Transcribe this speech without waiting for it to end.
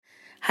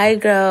Hi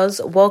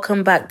girls,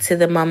 welcome back to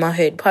the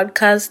Mamahood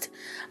podcast.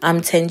 I'm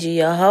Tenji,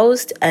 your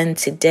host, and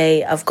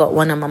today I've got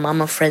one of my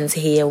mama friends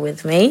here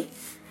with me.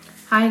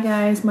 Hi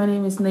guys, my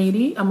name is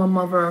Nady. I'm a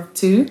mother of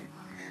two.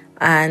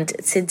 And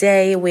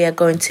today we are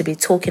going to be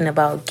talking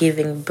about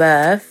giving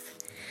birth.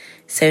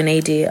 So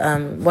Nady,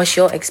 what's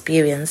your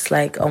experience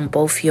like on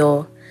both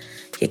your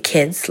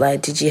kids?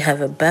 Like, did you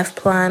have a birth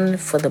plan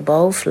for the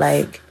both?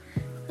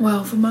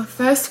 Well, for my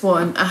first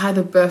one, I had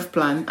a birth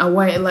plan. I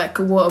wanted like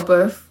a water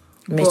birth.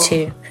 Me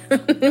too.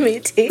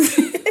 Me too.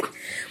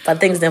 But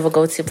things never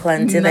go to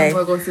plan, do they?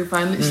 Never go to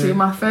plan. Literally,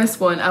 my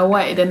first one, I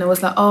waited and I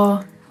was like,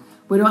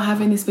 we don't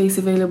have any space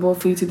available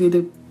for you to do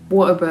the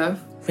water birth.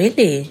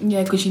 Really?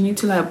 Yeah, because you need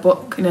to like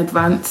book in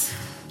advance.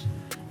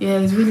 Yeah,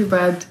 it's really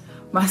bad.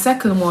 My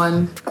second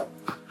one,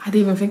 I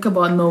didn't even think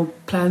about no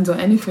plans or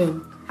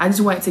anything. I just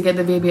wanted to get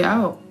the baby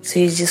out. So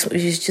you're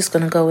just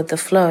gonna go with the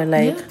flow,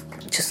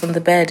 just on the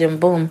bed and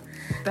boom.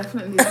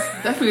 Definitely,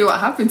 that's definitely what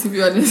happened, to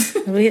be honest.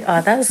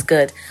 That's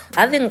good.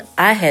 I think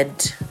I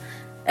had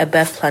a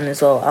birth plan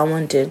as well. I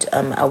wanted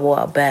a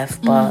water birth,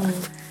 but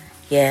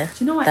yeah, Do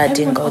you know what? that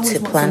didn't go Everyone to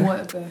always plan.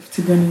 wants a water birth,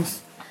 to be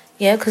honest.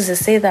 Yeah, because they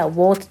say that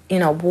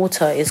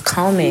water is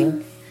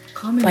calming.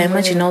 But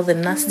imagine all the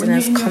nastiness when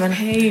you're in coming.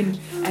 Your pain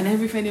and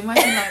everything.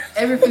 Imagine like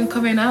everything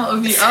coming out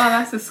of you. Oh,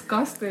 that's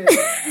disgusting.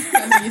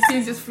 And you see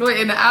it just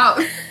floating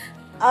out.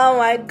 Oh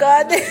my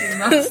God.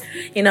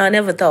 I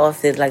never thought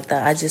of it like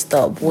that. I just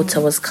thought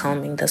water was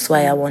calming. That's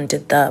why I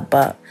wanted that.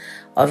 But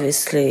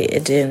obviously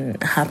it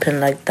didn't happen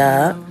like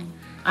that.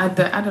 I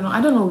don't know.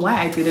 I don't know why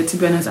I did it, to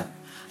be honest.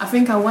 I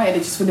think I wanted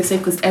it just for the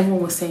sake because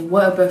everyone was saying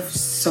water birth is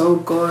so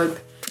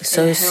good.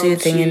 So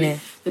soothing, innit?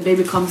 The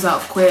baby comes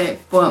out quick,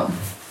 but...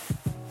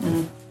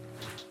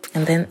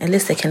 And then at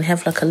least they can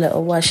have like a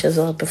little wash as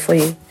well before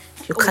you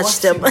catch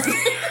them.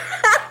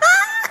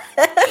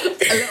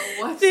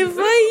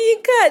 Before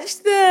you catch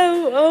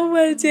them. Oh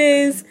my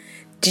days.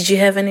 Did you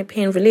have any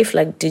pain relief?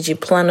 Like, did you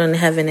plan on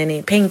having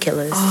any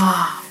painkillers?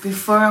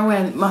 Before I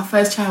went, my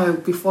first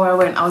child,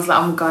 I was like,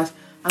 oh my gosh,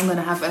 I'm going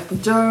to have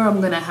epidural, I'm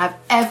going to have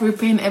every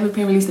pain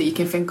release that you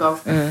can think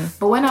of.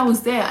 But when I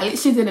was there, I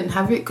literally didn't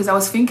have it because I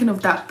was thinking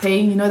of that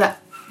pain,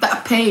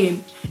 that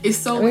pain is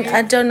so weird.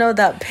 I don't know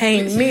that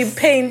pain.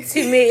 Pain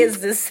to me is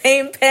the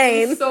same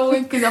pain. It's so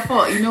weird because I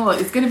thought, you know what,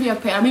 it's going to be a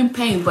pain. I'm in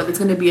pain, but it's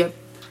going to be a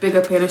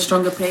bigger pain, a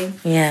stronger pain.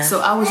 Yeah.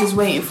 So I was just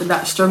waiting for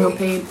that stronger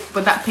pain,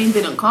 but that pain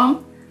didn't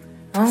come.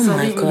 Oh so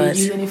my I didn't God. really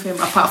use anything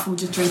apart from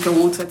just drinking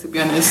water, to be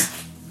honest.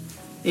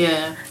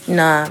 Yeah.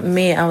 Nah,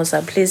 I was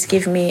like, please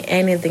give me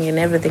anything and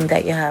everything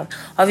that you have.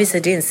 Obviously,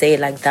 I didn't say it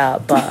like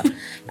that, but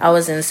I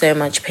was in so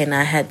much pain.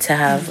 I had to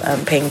have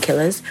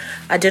painkillers.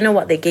 I don't know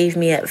what they gave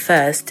me at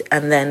first,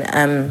 and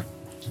then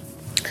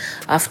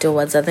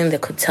afterwards, I think they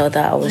could tell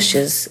that I was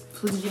just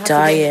So did you have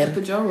dying.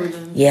 to get epidural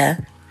then? Yeah,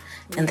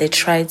 and they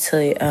tried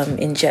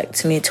to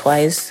inject me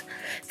twice.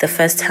 The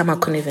first time I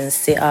couldn't even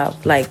sit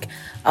up. Like,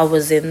 I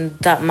was in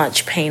that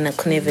much pain, I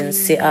couldn't even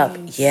sit up.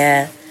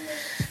 Yeah.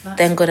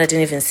 Thank God I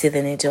didn't even see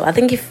the needle. I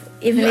think if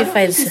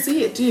I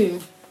see it, do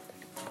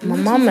my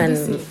mom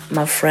and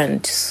my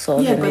friend saw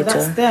the needle. Yeah, but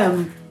that's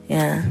them.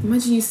 Yeah.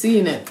 Imagine you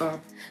seeing it, bro.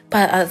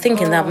 But I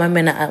think in that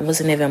moment I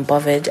wasn't even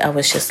bothered. I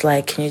was just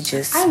like, can you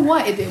just I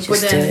wanted it,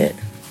 but do then it?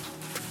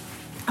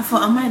 I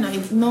thought I might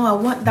not. No, I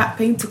want that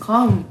pain to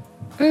come.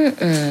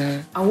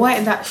 I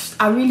wanted that.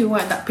 I really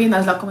wanted that pain. I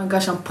was like, oh my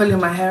gosh, I'm pulling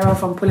my hair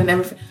off. I'm pulling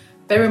everything.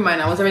 Bear in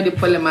mind, I was already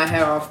pulling my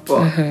hair off,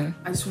 but I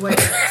just wanted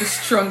the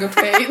stronger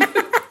pain.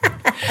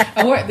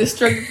 I wanted the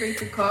stronger pain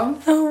to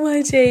come. Oh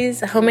my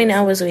days! How many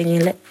hours were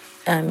you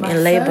in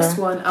labor? My first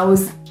one, I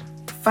was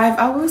 5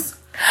 hours.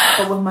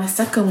 But with my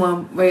second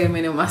one, wait a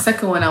minute. My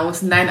second one, I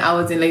was 9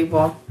 hours in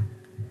labor.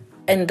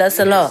 And that's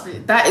a lot.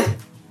 That is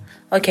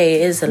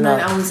Okay, it is a 9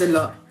 lot. hours a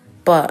lot.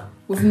 But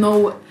With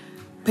no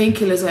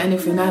painkillers or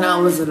anything, 9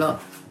 hours a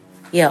lot.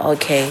 yeah,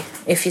 okay.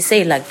 If you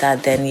say it like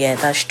that, then yeah,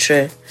 that's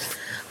true.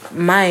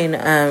 Mine,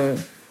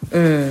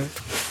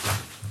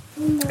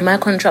 my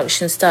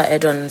contraction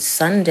started on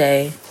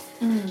Sunday.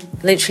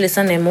 Literally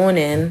Sunday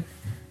morning.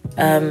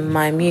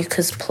 My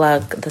mucus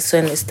plug, the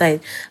swelling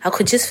started. I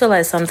could just feel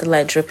like something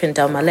like dripping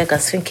down my leg. I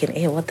was thinking,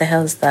 hey, what the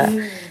hell is that?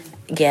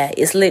 Yeah,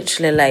 it's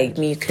literally like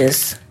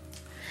mucus.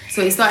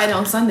 So it started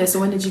on Sunday. So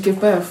when did you give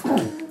birth?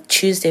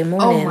 Tuesday Oh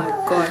morning. my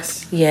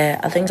gosh. Yeah,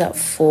 I think at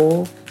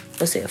 4.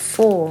 Was it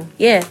 4?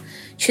 Yeah,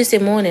 Tuesday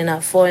morning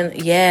at 4.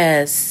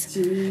 Yes.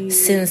 Jeez.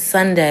 Since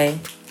Sunday.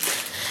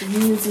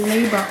 You was in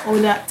labor all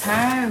that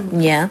time.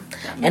 Yeah.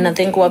 And I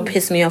think what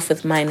pissed me off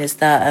with mine is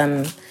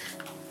that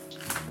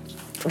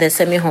they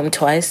sent me home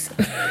twice.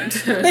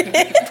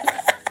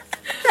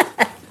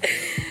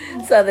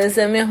 So they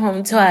sent me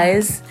home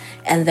twice.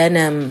 And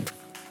then,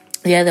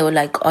 they were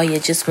like, oh, yeah,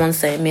 just one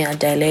centimeter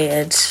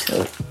dilated.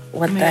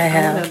 What the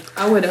hell?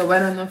 I would have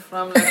went on the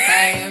front like,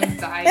 I am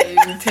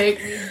dying.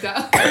 Take me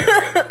down.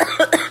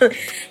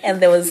 And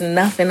there was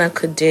nothing I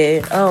could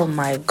do. Oh,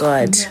 my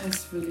God.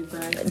 That's really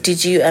bad.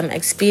 Did you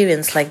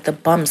experience, like, the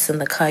bumps in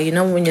the car? You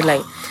know when you're,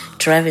 like,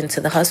 driving to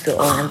the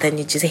hospital and then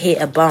you just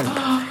hit a bump?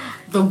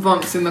 The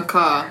bumps in the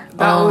car.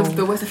 That was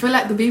the worst. I feel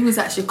like the baby was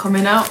actually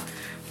coming out.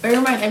 Bear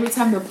in mind, every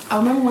time I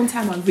remember one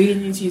time I really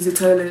needed to use the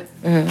toilet,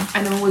 and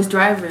I was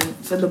driving,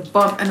 so the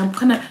bump, and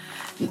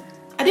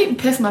I didn't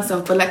piss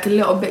myself, but like a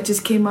little bit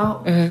just came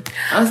out. I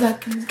was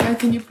like,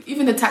 can you,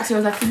 even the taxi, I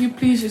was like, can you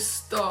please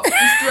just stop?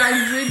 Just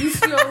drive really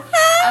slow.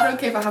 I don't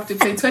care if I have to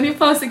pay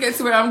 £20 to get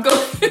to where I'm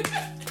going.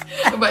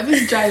 But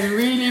just drive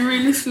really,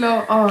 really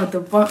slow. Oh, the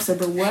bumps are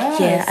the worst.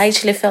 Yeah, I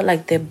actually felt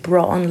like they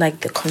brought on like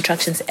the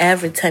contractions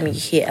every time you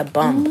hit a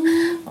bump.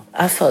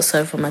 I felt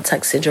sorry for my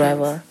taxi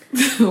driver.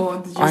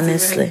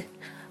 Honestly.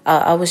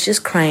 I was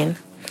just crying.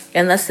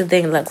 And that's the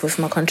thing, like with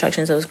my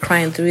contractions, I was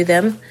crying through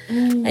them.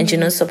 And you're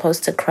not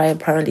supposed to cry,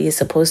 apparently. You're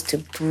supposed to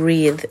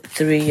breathe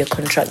through your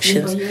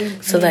contractions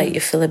so that you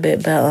feel a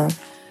bit better.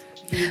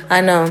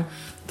 I know.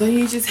 Don't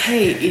you just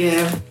hate,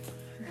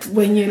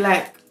 when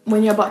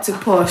you're about to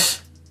push,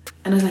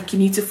 and I was like, you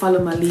need to follow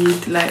my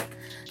lead, like...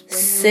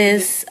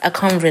 Sis, I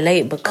can't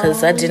relate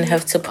because I didn't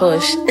have to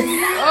push.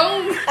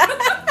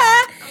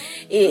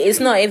 It's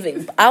not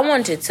even... I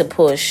wanted to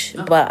push,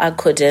 but I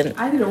couldn't.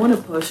 I didn't want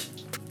to push.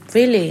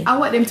 Really? I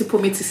want them to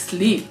put me to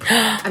sleep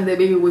and the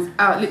baby was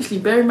out. Literally,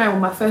 bear in mind,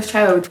 with my first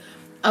child,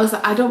 I was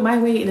like, I don't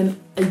mind waiting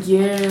a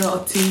year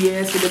or 2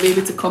 years for the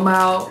baby to come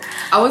out.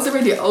 I was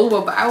already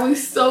over, but I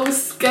was so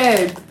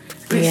scared.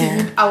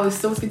 Literally, I was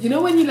so scared. You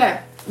know when you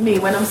like, me,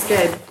 when I'm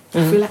scared,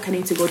 I feel like I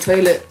need to go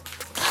toilet.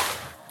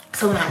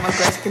 So I'm like, oh my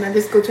gosh, can I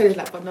just go toilet?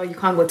 Like, but no, you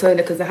can't go toilet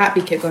because the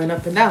heartbeat kept going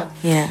up and down.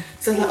 Yeah.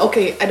 So I was like,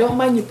 okay, I don't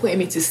mind you putting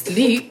me to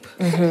sleep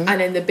and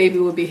then the baby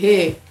will be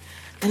here.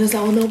 And I was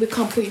like, oh no, we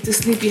can't put you to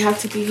sleep. You have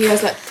to be here. I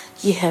was like...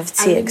 You have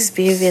to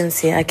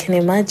experience it. I can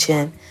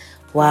imagine.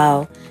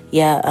 Wow.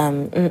 Yeah,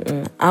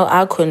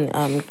 I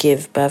couldn't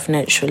give birth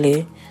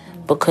naturally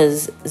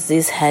because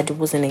this head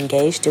wasn't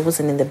engaged. It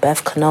wasn't in the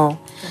birth canal.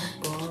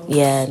 Oh,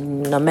 yeah,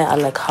 no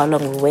matter like how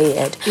long we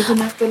waited. Even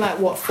after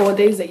 4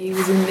 days that you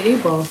was in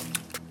labor?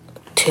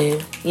 2.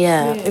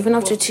 Yeah, even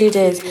after 2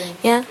 days.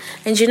 Yeah.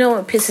 And you know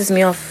what pisses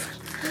me off?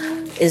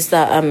 Is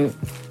that...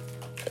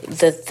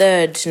 the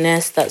third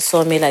nurse that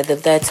saw me, like the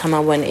third time I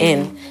went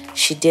in,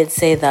 she did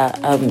say that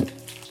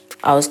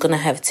I was going to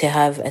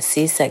have a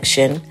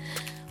C-section.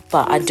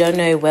 But I don't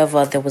know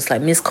whether there was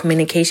like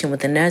miscommunication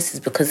with the nurses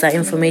because that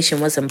information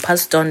wasn't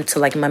passed on to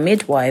like my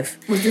midwife.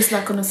 Was this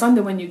like on a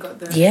Sunday when you got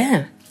there?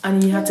 Yeah.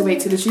 And you had to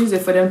wait till the Tuesday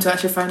for them to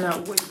actually find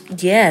out what...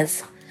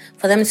 Yes.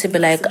 For them to be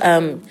like,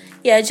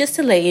 just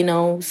to let you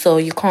know, so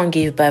you can't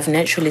give birth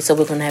naturally, so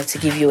we're going to have to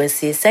give you a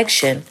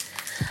C-section.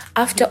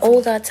 After all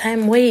that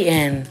time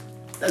waiting...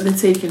 They're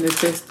taking the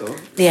piss though.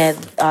 Yeah,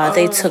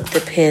 they took the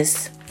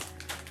piss.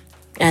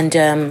 And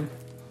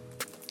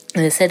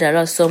they said I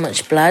lost so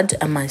much blood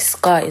and my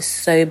scar is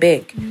so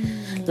big.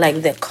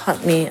 Like they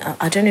cut me.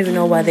 I don't even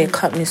know why they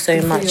cut me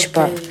so much,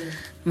 but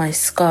my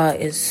scar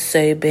is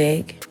so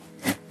big.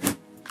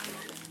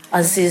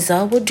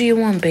 Aziza, what do you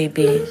want,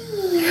 baby?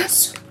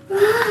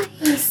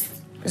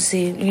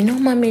 See, you know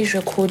mommy is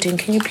recording.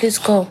 Can you please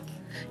go?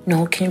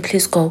 No, can you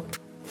please go?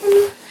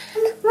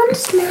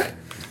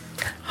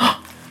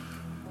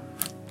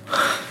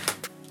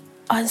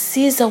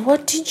 Aziza,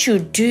 what did you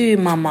do,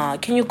 Mama?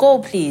 Can you go,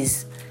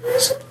 please?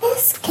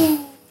 Okay.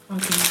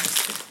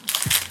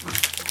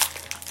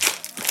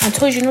 I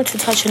told you not to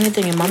touch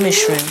anything in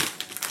Mommy's room.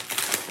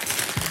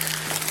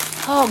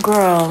 Oh,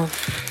 girl.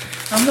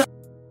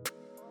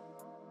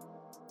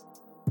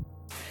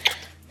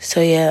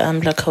 So, yeah,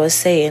 like I was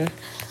saying,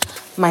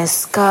 my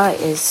scar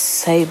is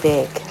so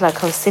big.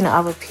 Like, I've seen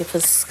other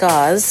people's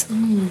scars.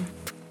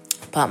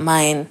 But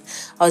mine,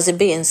 I was a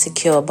bit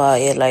insecure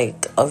about it,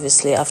 like,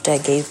 obviously, after I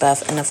gave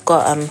birth. And I've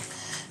got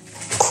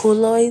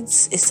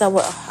keloids. Is that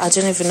what... I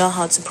don't even know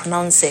how to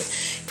pronounce it.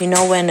 You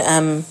know when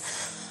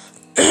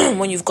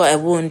when you've got a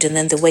wound and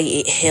then the way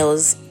it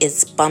heals,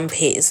 it's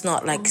bumpy. It's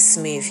not, like,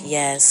 smooth.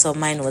 Yeah, so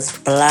mine was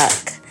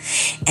black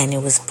and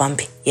it was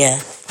bumpy. Yeah.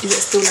 Is it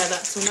still like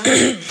that till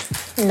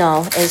now?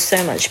 No, it's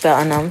so much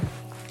better now.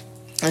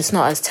 It's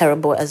not as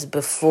terrible as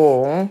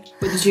before.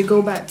 But did you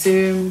go back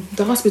to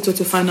the hospital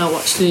to find out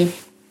actually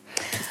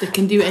if they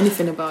can do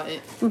anything about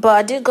it? But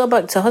I did go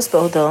back to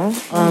hospital though,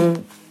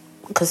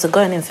 because I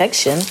got an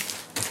infection.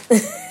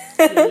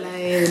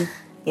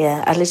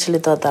 Yeah, I literally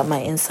thought that my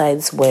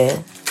insides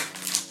were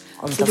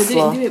on the floor. So they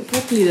didn't do it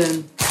properly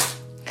then?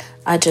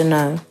 I don't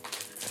know.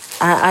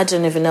 I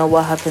don't even know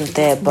what happened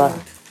there, but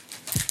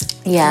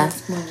yeah.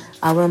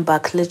 I went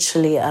back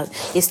literally.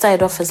 It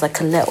started off as like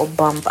a little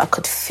bump. I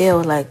could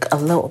feel like a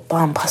little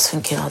bump. I was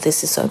thinking, oh,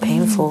 this is so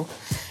painful.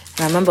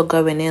 And I remember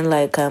going in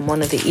like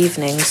one of the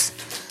evenings.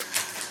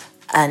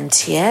 And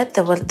yeah,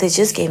 they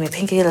just gave me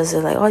painkillers.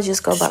 They're like, oh,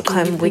 just go back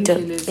home.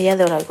 They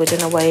were like, we don't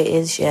know where it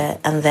is yet.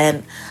 And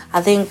then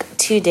I think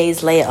 2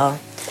 days later,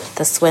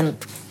 that's when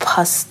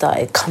pus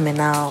started coming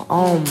out.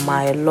 Oh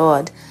my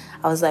Lord.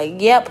 I was like,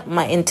 yep,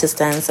 my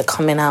intestines are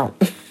coming out.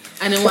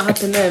 And then what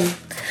happened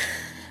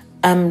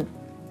then?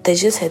 They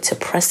just had to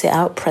press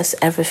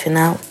everything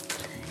out.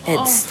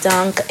 It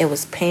stunk. It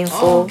was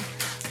painful.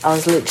 I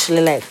was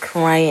literally like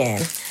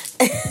crying.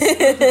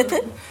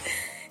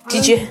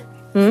 Did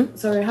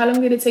Sorry, how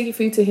long did it take you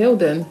for you to heal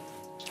then?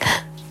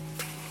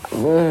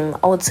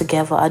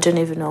 Altogether, I don't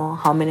even know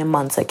how many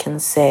months I can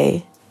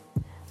say,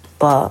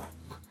 but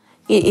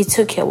it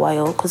took a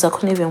while because I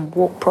couldn't even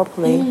walk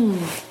properly.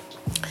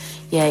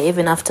 Yeah,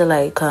 even after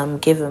like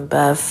giving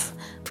birth,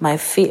 my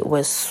feet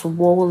were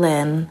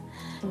swollen,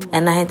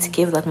 and I had to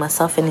give like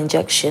myself an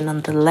injection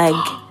on the leg.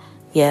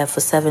 Yeah, for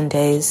 7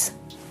 days.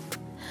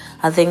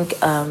 I think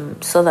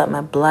so that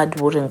my blood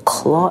wouldn't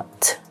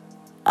clot.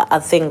 I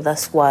think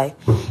that's why.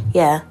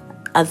 Yeah,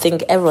 I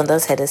think everyone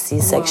that's had a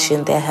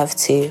C-section, they have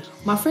to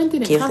My friend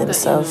didn't give have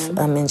themselves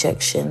that,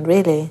 injection.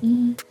 Really?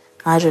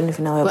 I don't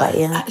even know about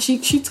you.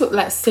 She took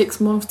like 6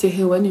 months to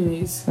heal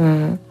anyways.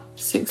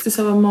 6 to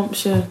 7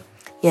 months, yeah.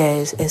 Yeah,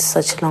 it's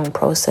such a long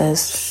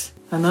process.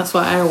 And that's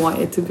what I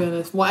wanted, to be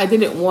honest. Well, I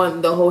didn't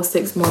want the whole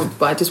 6 months,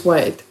 but I just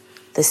wanted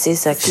The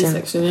C-section.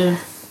 C-section, yeah.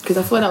 Because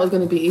I thought that was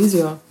going to be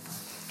easier.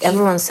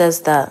 Everyone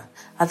says that.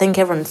 I think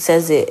everyone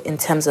says it in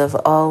terms of,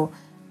 oh,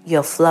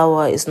 your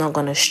flower is not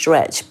going to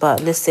stretch.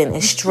 But listen,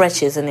 it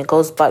stretches and it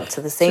goes back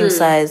to the same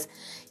size.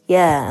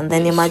 Yeah, and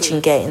then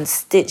imagine getting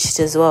stitched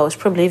as well. It's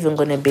probably even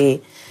going to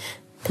be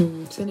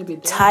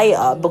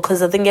tighter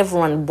because I think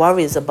everyone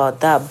worries about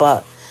that.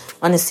 But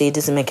honestly, it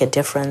doesn't make a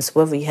difference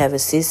whether you have a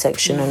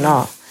C-section or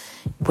not.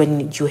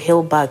 When you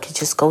heal back, it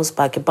just goes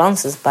back. It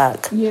bounces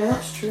back. Yeah,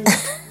 that's true.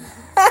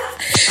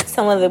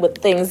 Some of the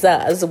things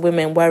that as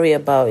women worry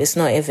about, it's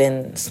not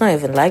even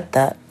like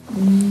that.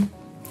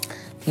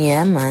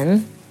 Yeah,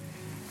 man.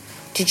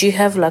 Did you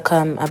have like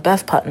a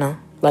birth partner?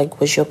 Like,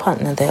 was your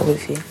partner there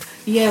with you?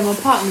 Yeah, my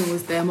partner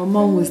was there. My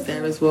mom was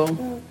there as well.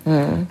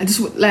 I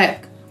just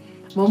like,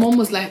 my mom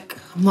was like,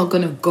 I'm not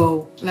gonna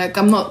go. Like,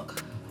 I'm not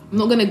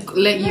gonna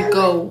let you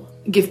go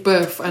give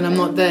birth and I'm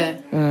not there.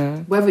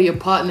 Whether your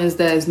partner's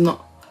there is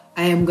not,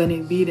 I am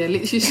gonna be there.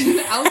 Literally,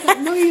 I was like,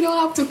 no, you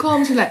don't have to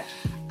come. She's like,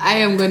 I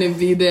am gonna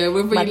be there.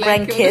 Whether My you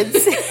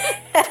grandkids.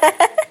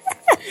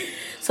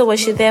 So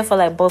was she there for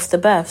like both the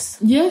births?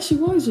 Yeah, she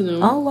was, you know.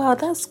 Oh wow,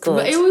 that's good.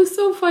 But it was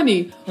so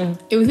funny.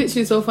 It was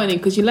literally so funny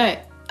because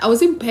I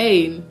was in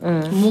pain.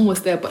 My mom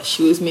was there, but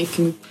I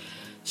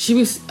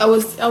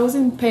was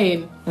in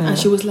pain, and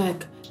she was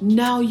like,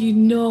 now you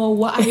know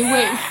what I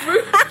went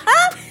through.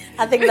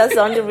 I think that's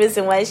the only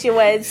reason why she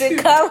wanted to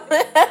come.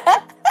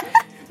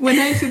 When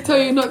I used to tell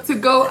you not to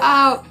go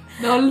out,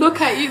 now look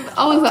at you.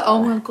 I was like,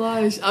 oh my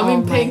gosh, I'm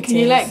in pain. Can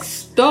you like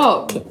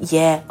stop?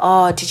 Yeah.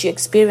 Oh, did you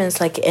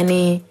experience like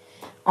any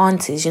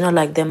aunties, you know,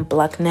 like them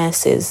black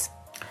nurses?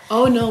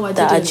 Oh no, I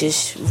didn't. That are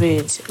just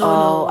rude.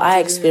 No, I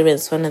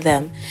experienced one of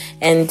them.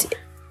 And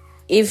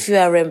if you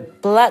are a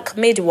black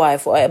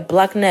midwife or a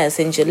black nurse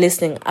and you're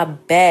listening, I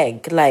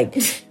beg, like,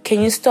 can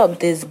you stop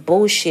this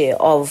bullshit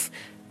of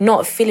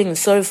not feeling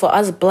sorry for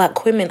us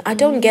black women? I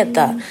don't get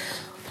that.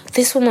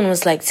 This woman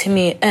was like to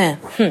me,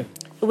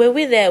 were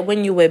we there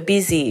when you were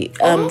busy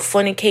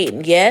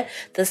fornicating? Yeah,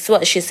 that's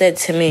what she said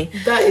to me.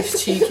 That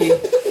is cheeky.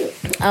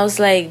 I was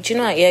like, do you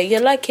know what? Yeah, you're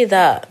lucky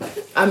that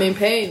I'm in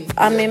pain.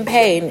 I'm in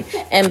pain,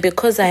 and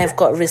because I have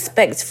got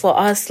respect for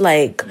us,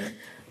 like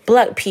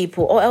black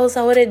people, or else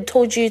I would have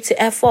told you to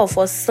F off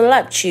or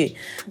slapped you.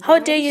 How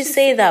dare you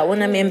say that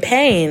when I'm in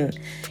pain?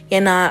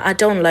 You know, I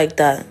don't like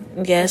that.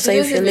 Yeah, so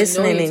if you're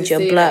listening and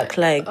you're black,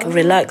 like,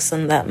 relax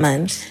on that,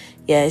 man.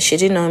 Yeah, she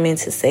didn't know me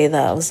to say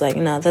that. I was like,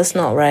 no, that's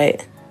not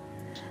right.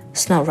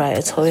 It's not right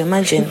at all.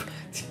 Imagine.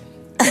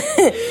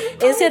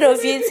 Instead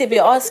of you to be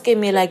asking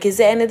me, like, is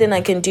there anything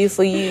I can do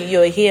for you?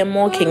 You're here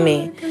mocking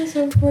me.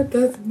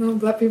 No,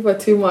 black people are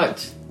too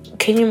much.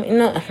 Can you,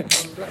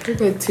 Black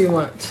people are too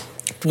much.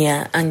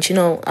 Yeah, and you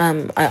know,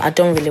 I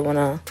don't really want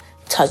to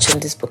touch on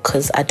this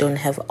because I don't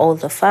have all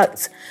the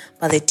facts,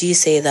 but they do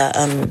say that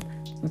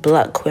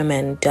black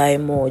women die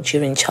more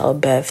during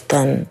childbirth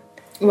than...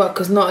 Well,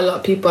 because not a lot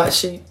of people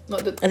actually...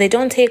 They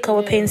don't take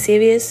our pain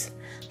serious.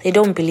 They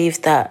don't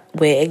believe that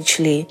we're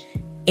actually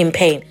in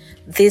pain.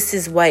 This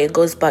is why it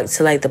goes back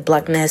to like the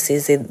black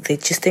nurses. They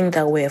just think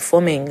that we're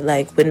forming,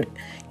 like when,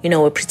 you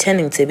know, we're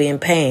pretending to be in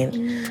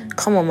pain.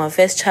 Come on, my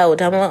first child.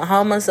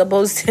 How am I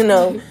supposed to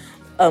know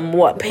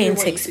what pain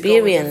to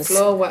experience?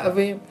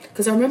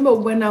 Because I remember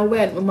when I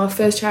went with my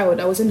first child,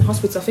 I was in the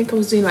hospital. I think I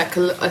was doing like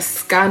a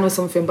scan or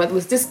something. But it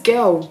was this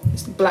girl,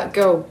 this black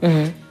girl.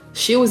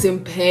 She was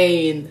in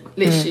pain.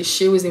 Literally,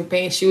 she was in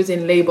pain. She was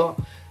in labour.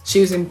 She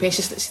was in pain.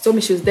 She told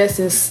me she was there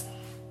since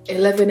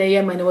 11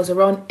 a.m. and it was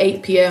around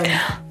 8 p.m.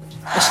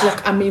 And she's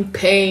like, I'm in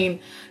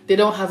pain. They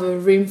don't have a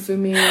room for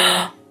me. She's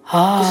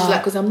like,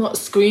 because I'm not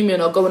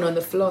screaming or going on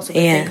the floor, so they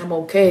think I'm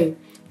okay.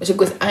 And she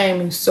goes, I am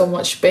in so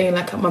much pain.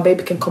 Like, my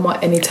baby can come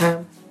out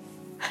anytime.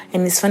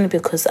 And it's funny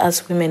because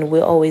as women,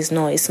 we always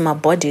know it's my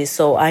body.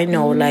 So I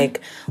know,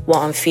 like, what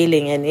I'm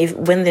feeling.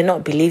 And when they're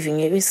not believing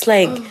it, it's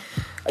like,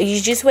 are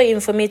you just waiting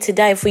for me to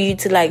die for you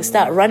to, like,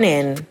 start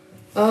running?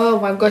 Oh,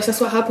 my gosh.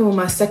 That's what happened with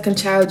my second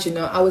child, you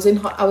know. I was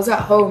at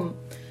home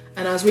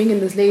and I was ringing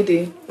this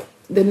lady,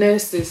 the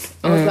nurses.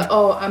 I was like,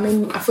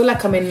 I feel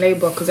like I'm in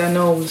labour because I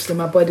know obviously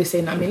my body's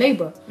saying I'm in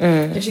labour.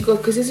 And she goes,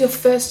 because it's your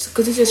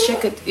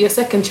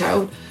second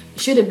child, you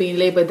shouldn't be in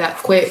labour that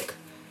quick.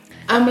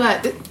 I'm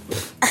like,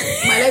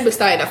 My labour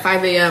started at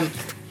 5 a.m.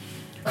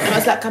 And I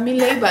was like, I'm in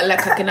labour,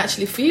 like I can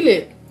actually feel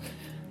it.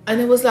 And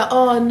it was like,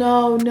 oh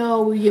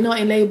no, you're not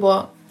in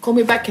labour. Call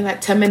me back in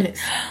like 10 minutes.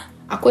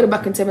 I called her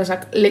back in 10 minutes,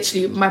 like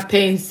literally my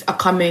pains are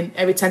coming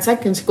every 10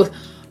 seconds. She goes,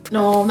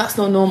 no, that's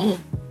not normal.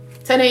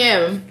 10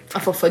 a.m. I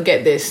thought,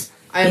 forget this.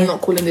 I am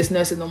not calling this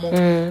nurse no more.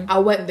 I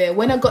went there.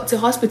 When I got to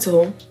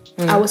hospital,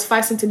 I was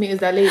 5 centimeters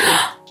dilated.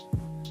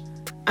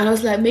 And I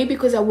was like, maybe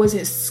because I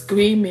wasn't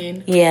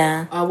screaming,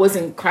 I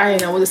wasn't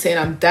crying, I wasn't saying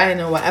I'm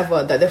dying or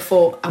whatever, that they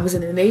thought I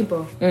wasn't in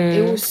labour.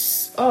 It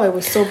was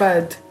so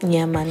bad.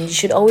 Yeah, man, you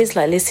should always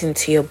like listen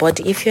to your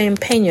body. If you're in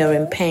pain, you're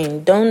in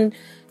pain. Don't.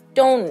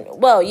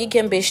 Well, you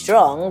can be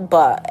strong,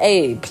 but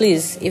hey,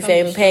 please, if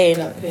you're in pain,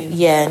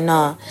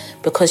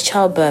 because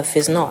childbirth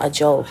is not a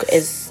joke.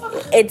 It's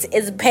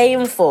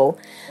painful,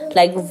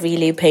 like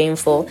really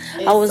painful.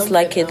 I was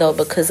lucky though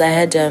because I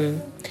had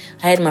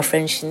my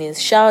friend Shanice.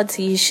 Shout out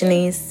to you,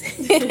 Shanice.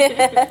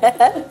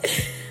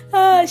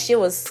 She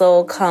was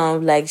so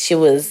calm. Like she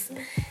was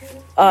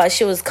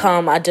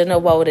calm. I don't know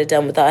what I would have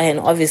done without her. And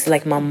obviously,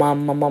 like my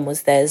mom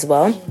was there as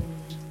well.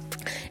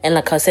 And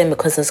like I was saying,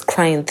 because I was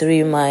crying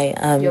through my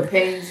your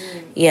pains.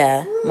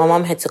 Yeah, my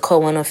mom had to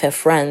call one of her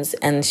friends,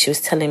 and she was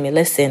telling me,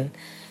 "Listen,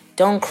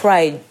 don't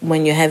cry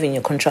when you're having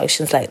your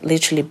contractions. Like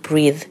literally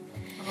breathe.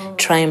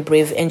 Try and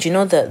breathe. And you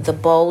know the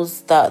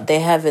balls that they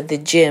have at the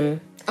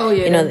gym." Oh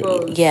yeah, you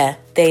know,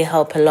 they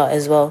help a lot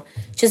as well.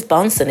 Just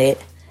bounce on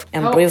it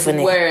and breathe on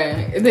it.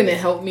 Where it didn't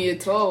help me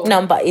at all.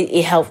 No, but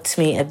it helped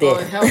me a bit. Oh,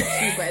 it helped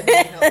you, but it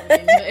didn't help me.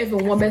 You know,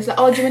 even one man's like,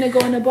 "Oh, do you want to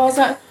go on the bar?" I was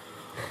like,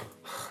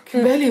 I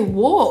can barely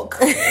walk.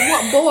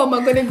 What bar am I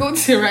going to go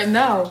to right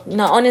now?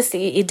 No,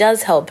 honestly, it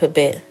does help a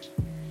bit.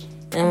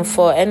 And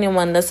for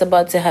anyone that's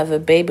about to have a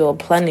baby or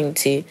planning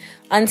to,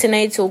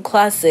 antenatal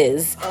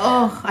classes.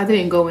 Oh, I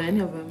didn't go in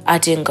any of them. I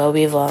didn't go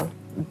either,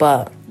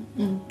 but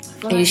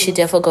you should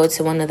definitely go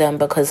to one of them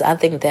because I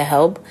think they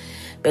help.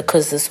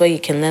 Because this way you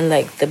can learn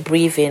like the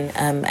breathing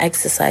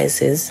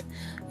exercises.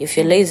 If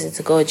you're lazy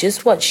to go,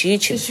 just watch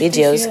YouTube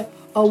videos. Yeah.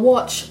 Or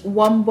watch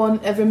One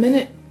Bond Every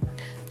Minute.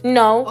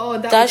 No,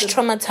 that's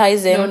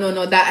traumatizing.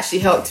 No, that actually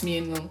helped me,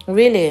 you know.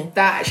 Really?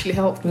 That actually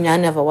helped me. I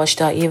never watched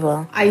that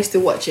either. I used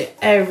to watch it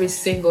every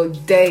single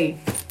day.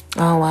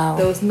 Oh, wow.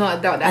 There was not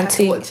a doubt that I had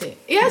to watch it.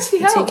 It actually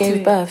helped me. Until you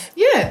gave birth?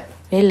 Yeah.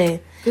 Really?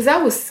 Because I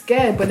was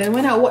scared, but then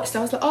when I watched it,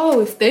 I was like,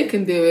 oh, if they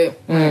can do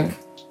it, like,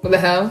 what the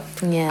hell?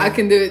 Yeah. I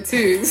can do it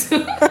too.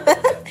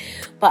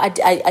 But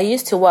I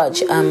used to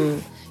watch,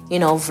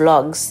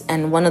 vlogs,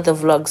 and one of the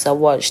vlogs I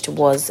watched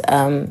was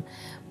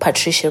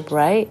Patricia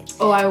Bright.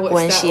 Oh, I watched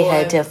when that she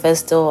had her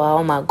first daughter.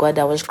 Oh my God,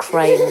 I was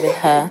crying with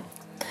her.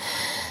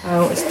 I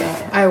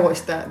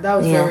watched that. That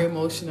was very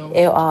emotional.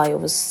 It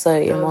was so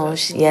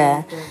emotional.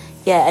 Yeah.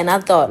 Yeah, and I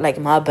thought like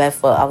my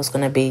birth, I was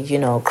gonna be,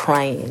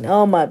 crying.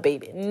 Oh my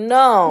baby,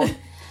 no,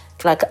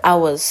 like I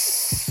was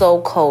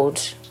so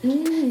cold.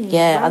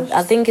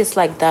 I think it's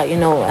like that.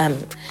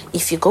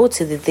 If you go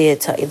to the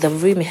theater, the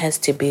room has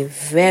to be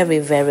very,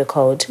 very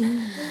cold.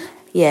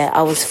 Yeah,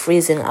 I was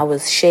freezing. I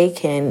was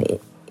shaking.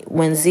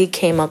 When Z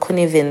came, I couldn't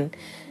even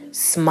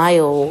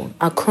smile.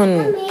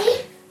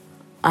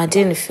 I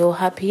didn't feel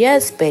happy.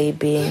 Yes,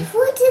 baby.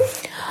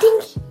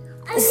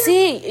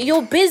 See,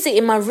 you're busy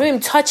in my room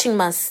touching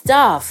my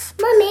stuff.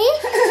 Mommy?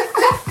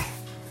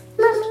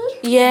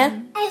 Yeah?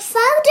 I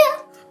found it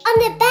on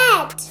the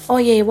bed. Oh,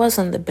 yeah, it was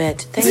on the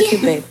bed. Thank you,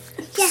 babe.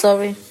 Yeah.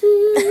 Sorry.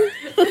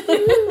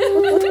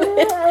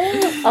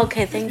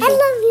 Okay, thank you. I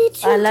love you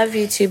too. I love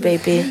you too,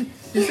 baby.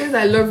 She says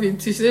I love you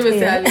too. She never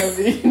say I love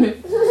you.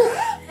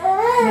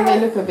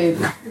 Never look at baby.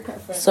 Look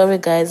at friend. Sorry,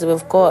 guys.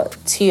 We've got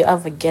 2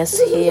 other guests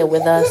here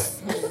with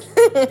us.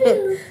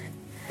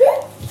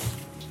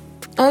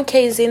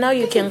 Okay, Z, now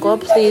you can go,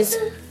 please.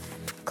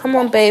 Come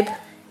on, babe.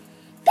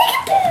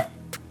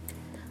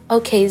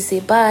 Okay,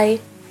 Z, bye.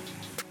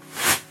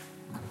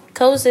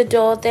 Close the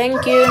door.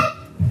 Thank you.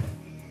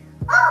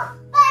 Oh,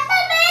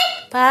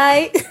 bye,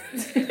 Bye.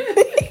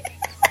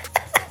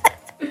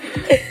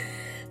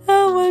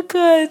 Oh my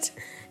God.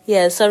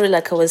 Yeah, sorry,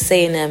 like I was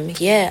saying,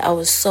 I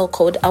was so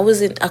cold. I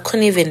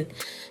couldn't even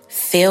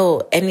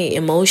feel any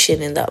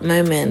emotion in that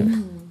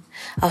moment.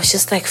 I was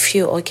just like,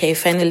 phew, okay,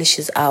 finally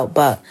she's out.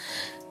 But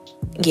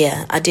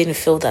yeah, I didn't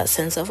feel that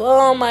sense of,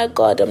 oh my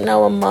God, I'm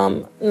now a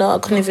mom. No, I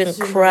couldn't even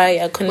cry.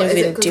 I couldn't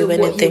even do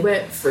anything. What you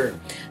went through?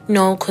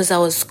 No, because I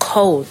was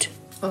cold.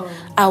 Oh.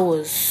 I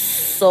was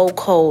so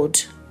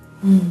cold.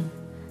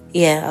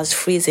 Yeah, I was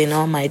freezing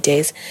all my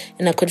days.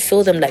 And I could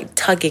feel them like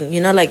tugging,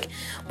 like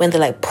when they're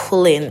like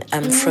pulling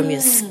from your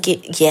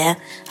skin. Yeah,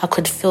 I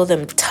could feel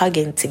them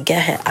tugging to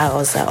get her out. I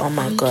was like, oh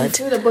my God.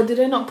 Feel that, but did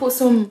they not put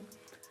some...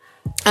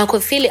 I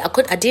could feel it.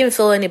 I didn't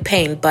feel any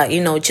pain, but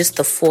just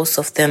the force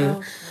of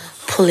them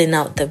pulling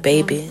out the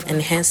baby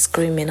and her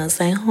screaming. I was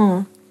like,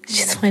 oh,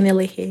 she's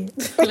finally here.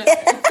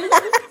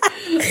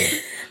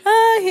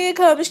 Here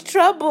comes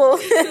trouble.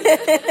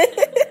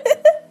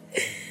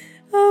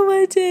 Oh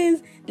my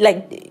days.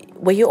 Like,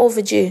 were you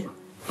overdue?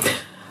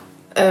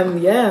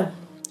 Yeah.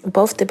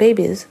 Both the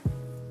babies?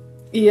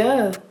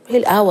 Yeah.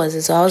 Really, I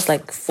was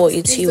like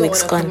 42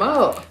 weeks gone.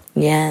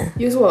 Yeah.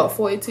 You was what,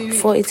 42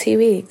 weeks? 42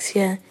 weeks,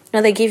 yeah.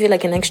 No, they give you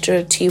like an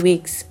extra 2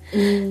 weeks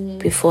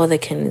before they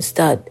can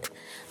start.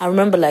 I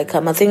remember like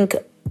I think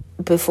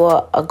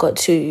before I got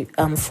to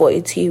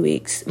 42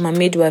 weeks, my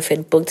midwife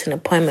had booked an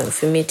appointment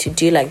for me to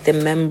do like the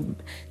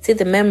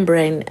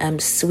membrane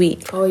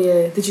sweep. Oh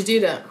yeah, did you do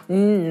that?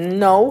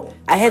 No,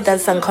 I heard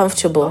that's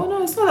uncomfortable. Oh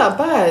no, it's not that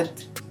bad.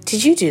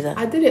 Did you do that?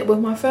 I did it with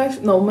my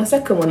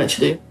second one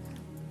actually.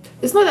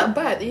 It's not that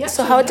bad.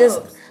 So how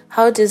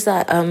does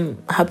that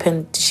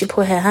happen? Did she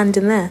put her hand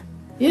in there?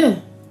 Yeah.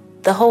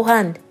 The whole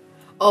hand?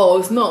 Oh,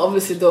 it's not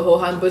obviously the whole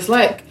hand, but it's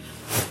like,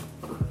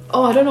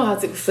 I don't know how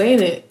to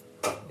explain it.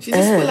 She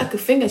just put like a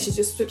finger, she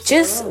just strips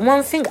just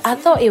one finger. I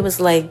thought it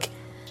was like,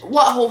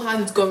 what whole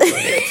hand's gone through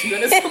there, to be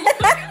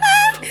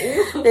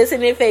honest?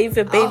 listen, if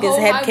a baby's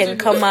head can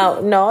come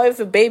out. No, if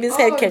a baby's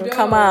head can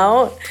come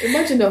out.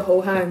 Imagine the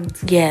whole hand.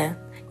 Yeah,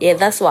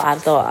 that's what I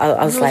thought.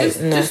 I was like,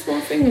 no. Just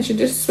one finger, she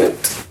just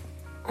swept.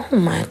 Oh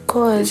my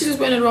god. She just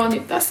went around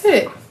it, that's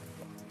it.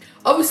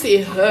 Obviously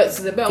it hurts,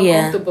 it's a bit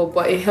uncomfortable,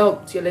 but it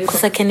helped your labour.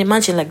 Because I can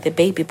imagine like the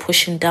baby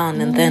pushing down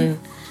and then,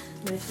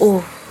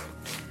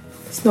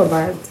 it's not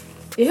bad.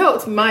 It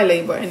helped my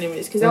labour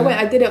anyways, because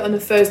I did it on a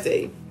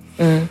Thursday.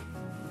 And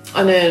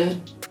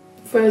then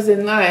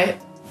Thursday night,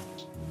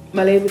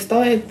 my labour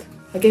started.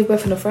 I gave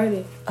birth on a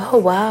Friday. Oh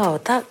wow,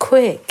 that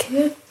quick.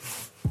 Yeah.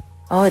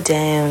 Oh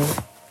damn.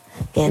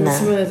 Yeah, nah.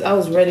 I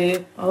was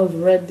ready.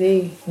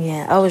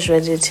 Yeah, I was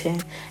ready too.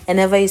 I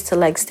never used to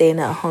like staying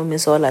at home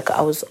as well. Like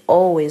I was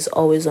always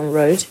on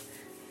road.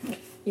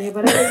 Yeah,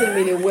 but that doesn't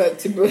really work,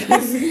 to be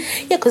honest.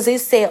 Yeah, because they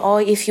say,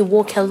 if you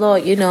walk a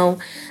lot,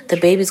 the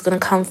baby's gonna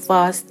come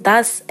fast.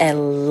 That's a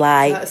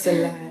lie. That's a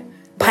lie.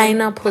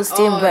 Pineapples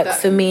didn't work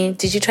for me.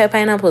 Did you try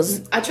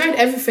pineapples? I tried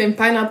everything.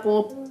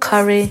 Pineapple,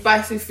 curry,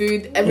 spicy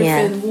food,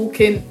 everything,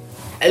 walking.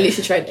 At least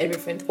you tried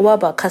everything. What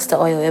about castor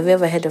oil? Have you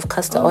ever heard of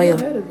castor oil? I've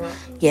heard of that.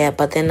 Yeah,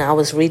 but then I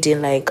was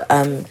reading like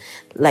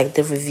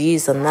the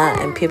reviews on that,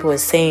 and people were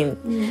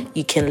saying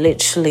you can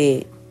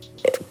literally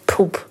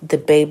poop the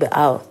baby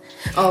out.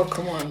 Oh,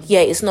 come on.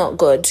 Yeah, it's not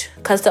good.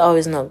 Castor oil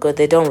is not good.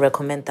 They don't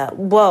recommend that.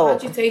 Whoa.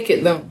 How'd you take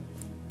it though?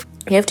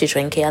 You have to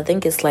drink it. I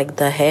think it's like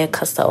the hair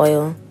castor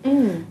oil.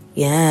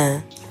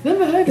 Yeah.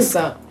 Never heard of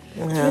that.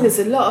 Yeah. There's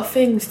a lot of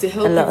things to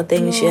help. A lot of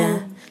things,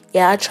 yeah.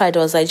 Yeah, I tried. I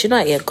was like, do you know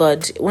what? Yeah,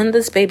 God, when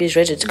this baby's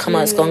ready to come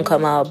out, it's gonna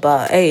come out.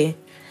 But hey,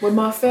 with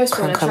my first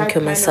one, I tried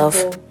kill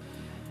myself.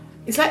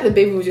 It's like the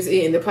baby was just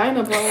eating the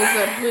pineapple. I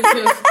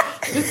was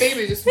like, this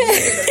baby just eating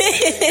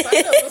the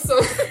pineapple.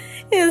 So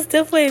he's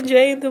definitely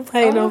enjoying the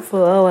pineapple.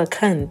 Oh, I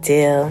can't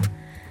deal.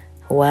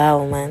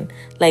 Wow, man.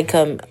 Like,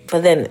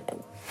 but then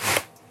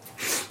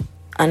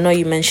I know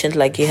you mentioned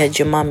like you had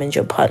your mom and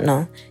your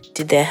partner.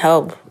 Did they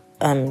help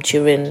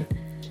during?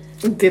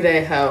 Did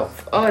they help?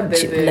 Oh,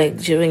 they did. Like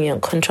during your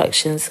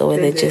contractions, or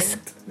they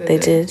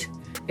did?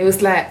 It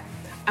was like,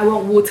 I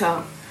want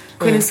water.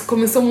 Can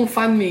someone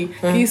fan me?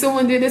 Can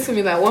someone do this for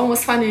me? Like one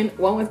was fanning,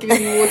 one was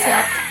giving me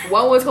water,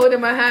 one was holding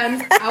my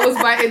hand, I was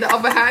biting the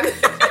other hand.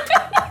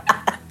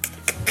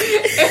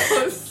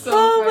 It was so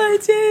funny. My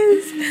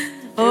days.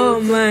 Oh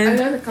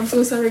man. I'm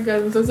so sorry,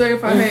 guys. I'm so sorry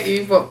if I hurt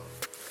you, but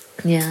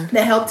yeah,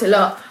 they helped a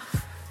lot.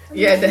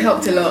 Yeah, they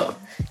helped a lot.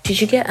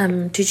 Did you get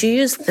Did you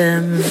use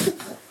the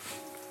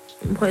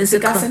what is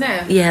it called?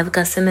 Garcinia? Yeah, the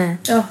Garcinia.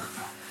 Oh,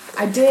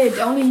 I did.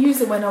 I only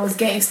used it when I was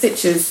getting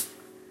stitches.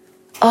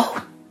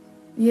 Oh,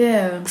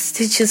 yeah.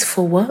 Stitches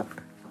for what?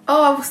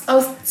 Oh,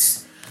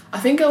 I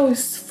think I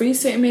was 3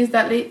 centimeters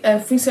that late.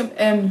 3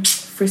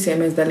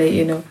 centimeters that late.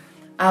 You know,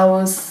 I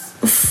was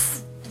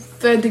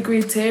 3rd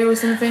degree tear or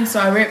something. So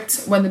I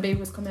ripped when the baby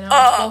was coming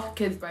out. 4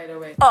 kids, by the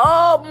way.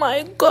 Oh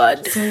my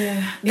god. So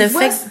yeah,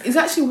 it's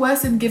actually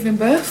worse than giving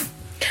birth.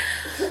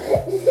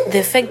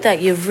 The fact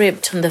that you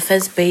ripped on the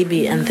first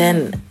baby and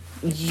then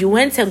you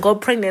went and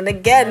got pregnant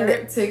again. I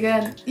ripped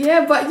again.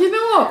 Yeah, but you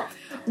know what?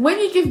 When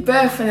you give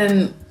birth and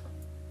then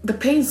the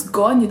pain's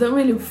gone, you don't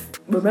really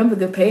remember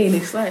the pain.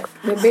 It's like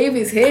the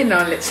baby's here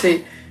now,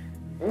 literally.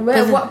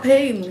 What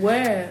pain?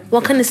 Where?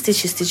 What kind of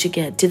stitches did you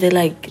get? Did they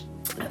like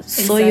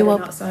sew you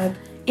up? Outside.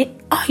 It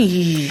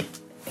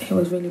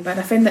was really bad.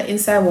 I think the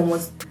inside one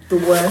was the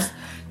worst.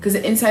 Because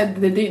the inside,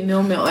 they didn't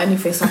know me or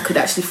anything, so I could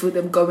actually feel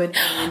them going in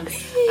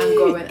and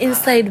going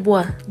inside out.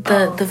 What?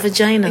 The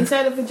vagina?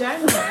 Inside the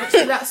vagina.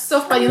 Actually, that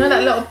soft part, you know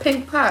that little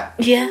pink part?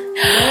 Yeah.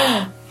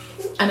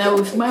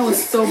 And mine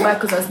was so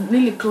bad because I was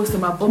really close to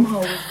my bum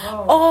hole as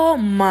well. Oh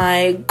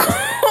my god.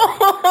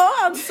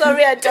 I'm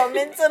sorry, I don't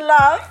mean to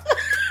laugh.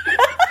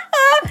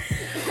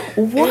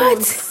 What? It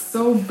was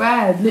so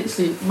bad,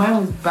 literally. Mine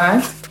was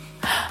bad.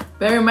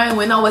 Bear in mind,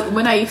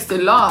 when I used to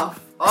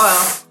laugh,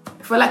 I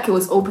felt like it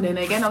was opening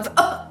again. I was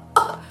like,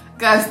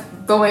 guys,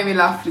 don't make me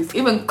laugh, please.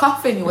 Even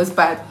coughing was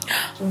bad.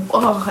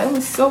 Oh, it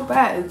was so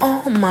bad.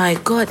 Oh my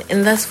god.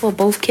 And that's for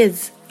both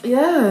kids?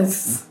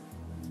 Yes.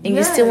 And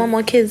you still want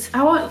more kids?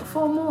 I want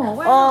 4 more.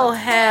 Why not?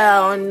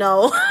 Hell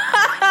no.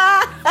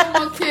 4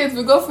 more kids.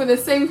 We go for the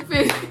same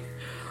thing.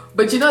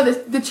 But you know,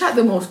 they chat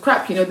the most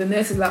crap. You know, the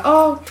nurse is like,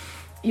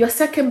 your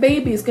second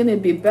baby is going to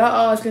be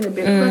better. It's going to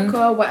be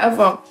quicker,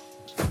 whatever.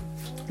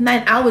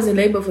 9 hours in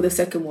labor for the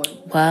second one.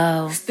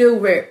 Wow. Still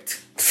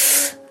ripped.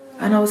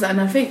 And I was like,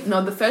 and I think,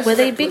 no, the first Were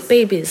they rip big was-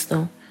 babies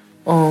though?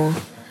 Or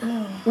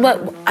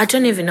what? I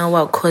don't even know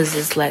what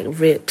causes like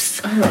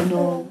rips. I don't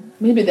know.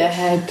 Maybe their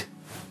head.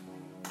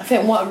 I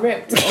think what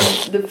ripped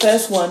on the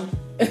first one,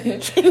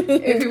 if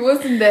it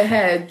wasn't the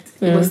head,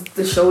 it was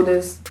the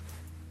shoulders.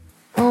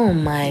 Oh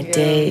my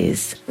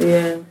days.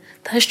 Yeah.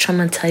 That's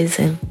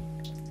traumatizing.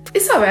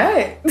 It's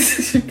alright.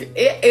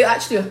 it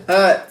actually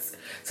hurts.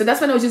 So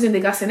that's when I was using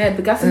the Gassinet.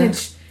 The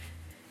Gassinet.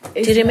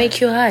 Did it make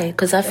you high?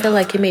 Because I feel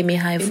like it made me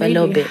high for a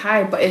little bit.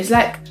 High, but it's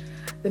like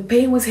the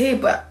pain was here,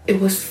 but it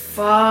was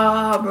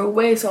far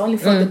away. So I only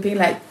felt the pain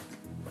like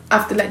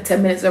after like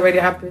 10 minutes already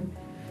happened.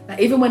 Like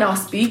even when I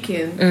was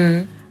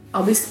speaking,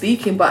 I'll be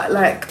speaking, but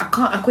like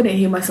I couldn't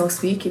hear myself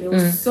speaking. It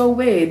was so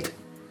weird.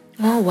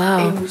 Oh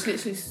wow. It was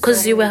literally so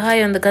Because you were weird.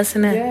 high on the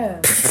Gassinet. Yeah.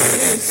 It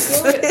was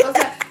so weird. I was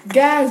like,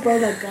 guys, bro,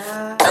 like,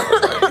 guys.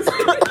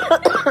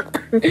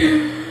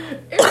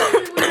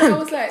 I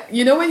was like,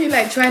 you know when you're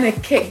like trying to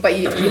kick, but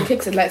your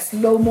kicks are like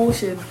slow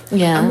motion.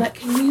 Yeah. I'm like,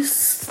 can you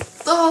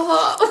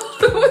stop?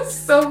 It was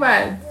so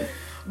bad.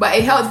 But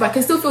it helps, but I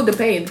can still feel the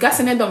pain.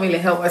 Gassinet don't really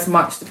help as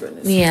much, to be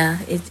honest. Yeah.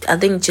 I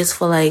think just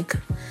for like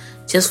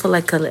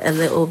a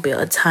little bit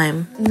of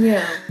time.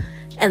 Yeah.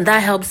 And that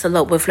helps a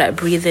lot with like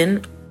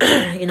breathing.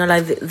 You know,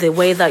 like the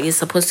way that you're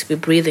supposed to be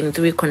breathing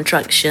through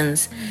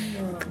contractions.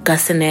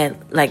 Gassinet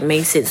like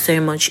makes it so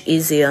much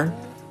easier.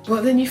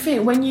 But then you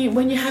think when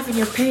you're having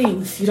your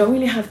pains, you don't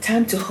really have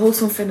time to hold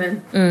something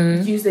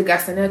and use the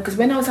Gassinet. Because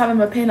when I was having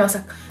my pain, I was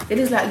like, it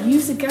is like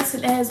use the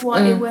Gassinet as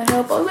what it will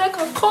help. I was like,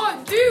 I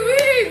can't do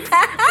it.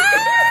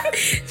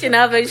 Do you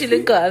know, I've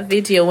actually got a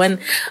video when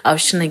I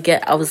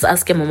was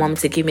asking my mom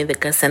to give me the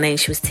Gassinet and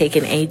she was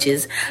taking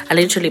ages. I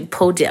literally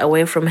pulled it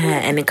away from her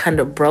and it kind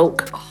of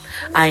broke.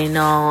 I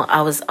know.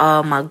 I was,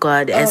 oh my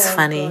God, it's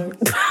funny.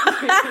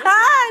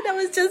 I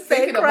was just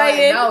Thinking about it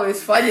crying. now,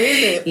 it's funny,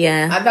 isn't it?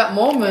 Yeah. At that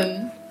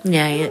moment,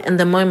 Yeah, in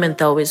the moment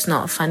though, it's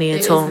not funny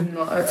it at all. is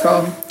not at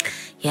all.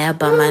 Yeah,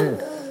 but man,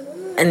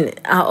 and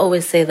I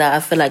always say that I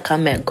feel like I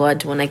met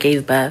God when I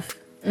gave birth.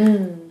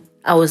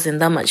 I was in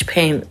that much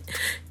pain.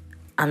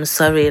 I'm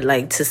sorry,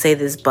 like, to say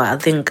this, but I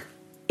think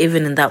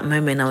even in that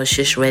moment, I was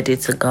just ready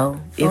to go.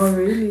 Oh,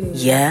 really?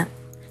 Yeah,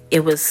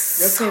 it was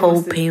pain so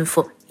was the-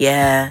 painful.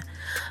 Yeah,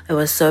 it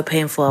was so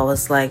painful. I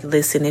was like,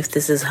 listen, if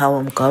this is how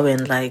I'm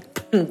going, like,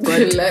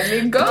 God, Let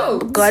me go.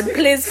 God,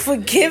 please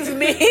forgive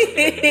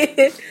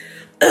me.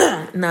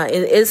 No,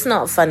 it's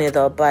not funny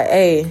though, but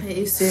hey, It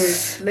is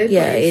serious. Labour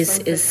yeah, is it's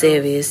something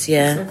serious,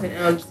 yeah. Something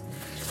else.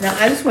 Now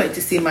I just wanted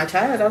to see my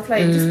child. I was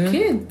like, this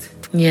kid.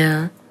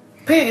 Yeah.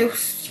 But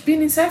she's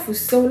been inside for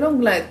so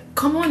long. Like,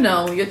 come on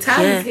now, your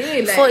time Yeah. is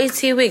here. Like,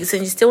 42 weeks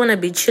and you still want to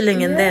be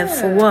chilling in there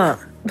for what?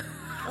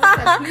 I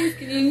was like, please,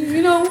 can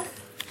you know,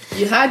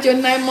 you had your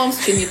 9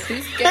 months. Can you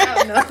please get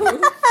out now?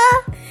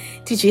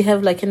 Did you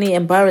have like any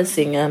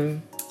embarrassing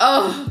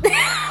Oh,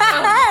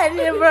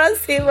 any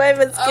embarrassing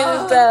moments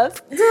and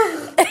stuff?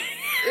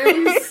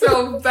 it was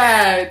so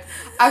bad.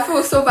 I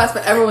feel so bad for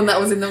everyone that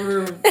was in the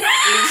room.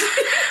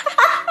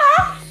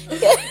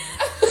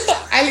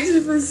 I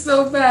literally feel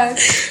so bad.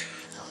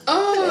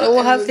 Oh, What it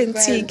was happened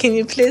to you? bad. Can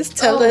you please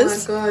tell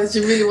us? Oh my gosh,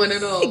 you really want to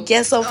know?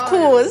 Yes, of Oh,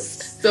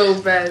 course. So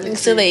bad.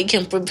 So that you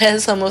can prepare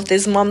some of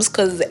these moms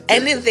because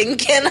anything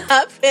can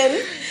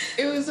happen.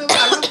 It was so bad.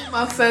 I remember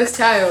my first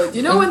child.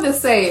 You know when they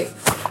say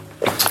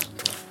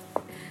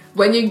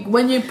when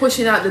you're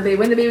pushing out the baby,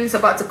 when the baby's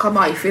about to come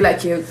out, you feel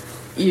like you're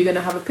gonna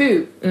have a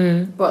poo,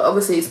 but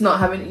obviously you're not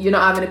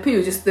having a poo,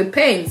 it's just the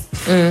pains.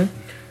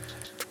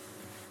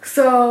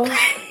 So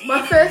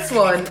my first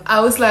one, I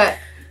was like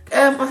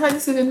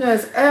this to the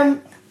nurse.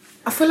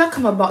 I feel like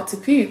I'm about to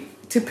poo.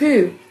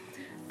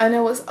 And I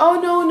was, oh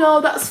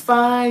no, that's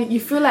fine. You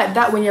feel like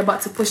that when you're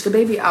about to push the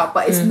baby out,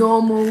 but it's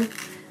normal.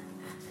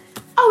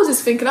 I was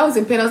just thinking, I was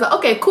in pain. I was like,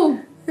 okay, cool.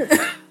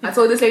 I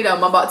told this lady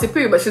I'm about to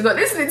poo, but she's not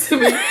listening to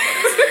me.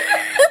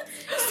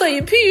 So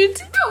you pooed?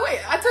 No, wait,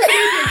 I told the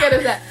lady again, I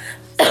was like,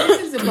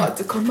 something's about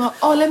to come out.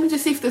 Oh, let me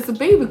just see if there's a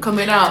baby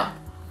coming out.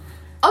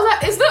 I was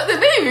like, it's not the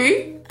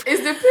baby,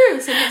 it's the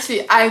poo. So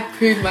literally, I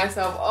pooed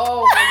myself.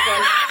 Oh my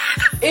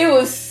gosh. It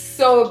was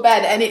so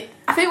bad. And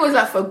I think it was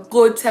like for a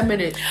good 10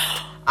 minutes.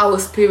 I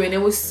was pooing. It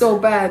was so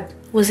bad.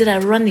 Was it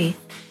a runny?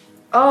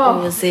 Oh,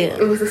 Or was it?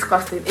 It was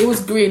disgusting. It was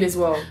green as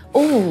well.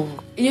 Oh,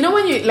 You know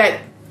when you like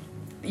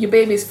your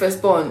baby's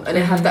first born and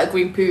they have that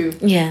green poo?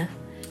 yeah.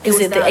 Is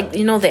was it that.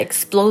 the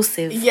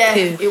explosive? Yeah,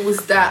 poo? it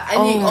was that. And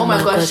Oh oh my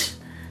my gosh.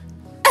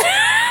 Oh,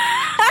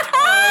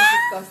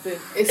 it was disgusting.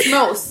 It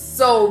smelled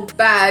so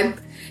bad.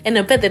 And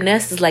I bet the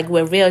nurses like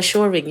were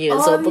reassuring you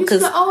as well you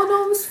because just like, oh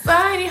no, it's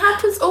fine. It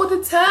happens all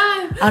the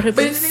time. I'd have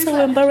But been it's so like,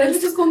 let embarrassed.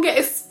 me just go and get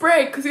a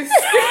spray because it's.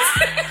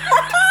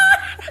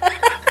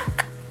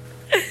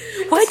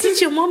 What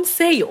did your mom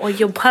say or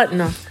your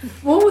partner?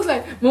 Mom was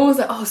like,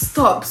 oh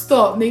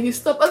stop, maybe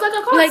stop. I was like,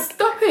 I can't Like-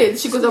 stop it.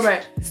 She goes,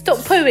 alright. Stop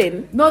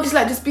pooing. No,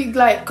 just be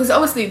like, because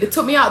obviously they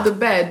took me out of the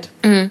bed.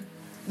 They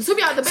took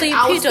me out of the bed. So you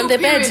I was peed on still the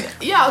bed?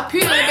 peeing. Yeah, I was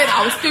peeing on the bed.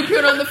 I was still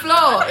peeing on the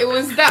floor. It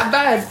was that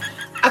bad.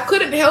 I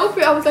couldn't help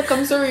it. I was like,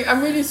 I'm sorry.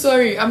 I'm really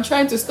sorry. I'm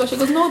trying to stop. She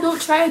goes, no, don't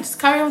try it. Just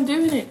carry on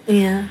doing it.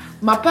 Yeah.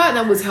 My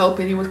partner was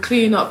helping. He was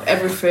cleaning up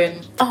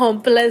everything. Oh,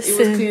 bless He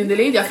was him. cleaning. The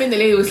lady, I think the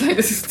lady was like,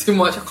 this is too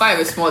much. I can't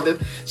even smell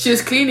this. She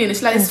was cleaning.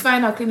 She's like, it's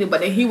fine, I'll clean it.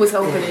 But then he was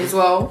helping as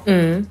well.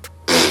 It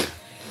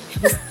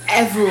was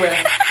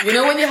everywhere. You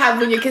know when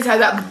your kids have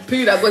that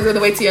poo that goes all the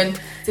way to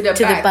the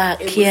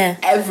back? It was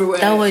everywhere.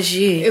 That was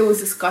you. It was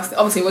disgusting.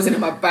 Obviously, it wasn't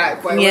in my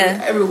back, but it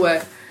was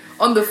everywhere.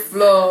 On the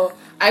floor.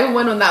 I even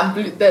went on that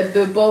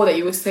the bowl that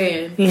you were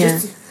saying. Yeah.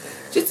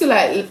 Just to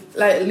like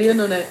lean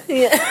on it.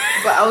 Yeah.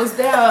 But I was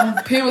there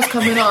and poo was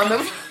coming out on the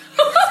It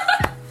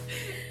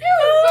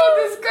was so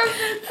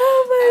disgusting.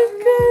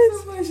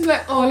 Oh my She's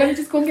like, oh, let me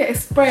just go and get a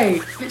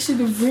spray.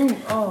 Literally the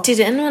room. Oh. Did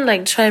anyone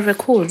like try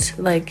record?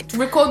 Like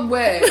Record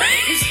where?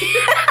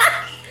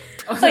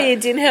 Oh, you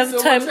didn't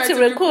have time to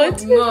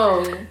record?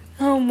 No.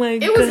 Oh my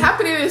god. It was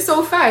happening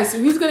so fast.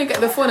 Who's gonna get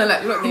the phone and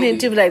like, look, You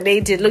need to be like, they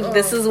did. Look,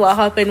 this is what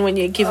happened when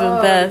you're giving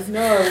birth.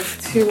 No,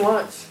 it's too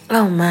much.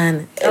 Oh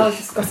man. That was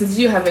disgusting. Did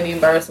you have any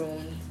embarrassing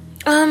ones?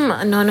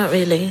 No, not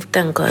really.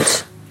 Thank God.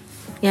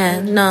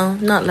 Yeah, no,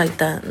 not like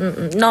that.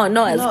 No,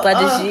 not as bad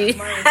as you.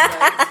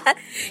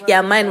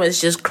 Yeah, mine was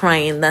just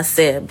crying. That's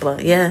it.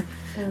 But yeah,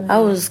 I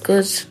was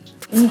good.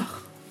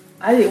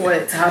 I didn't want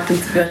it to happen,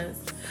 to be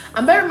honest.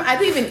 I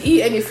didn't even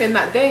eat anything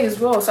that day as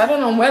well, so I don't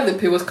know where the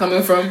poo was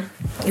coming from.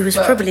 It was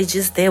probably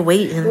just there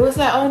waiting. It was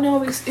like, oh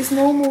no, it's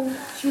normal.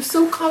 She was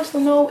so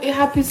comfortable. No, it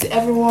happens to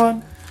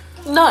everyone.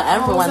 Not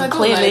everyone, I was like,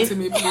 clearly. Don't lie to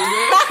me,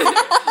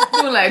 please.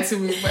 Don't lie to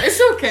me, but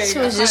it's okay. She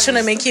was just trying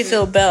to make you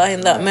feel better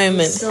in that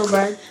moment. So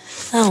bad.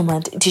 Oh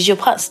man, did your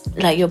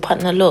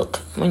partner look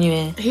when you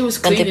were He was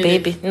when cleaning the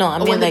baby? it. No, I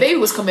mean when like the baby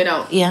was coming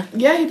out. Yeah,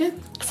 he did.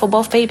 for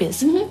both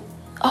babies.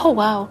 Oh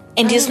wow,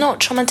 and he's not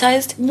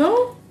traumatized.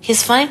 No,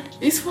 He's fine.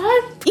 it's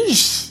fine.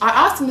 Eesh. I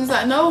asked him, he's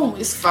like, no,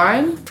 it's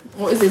fine.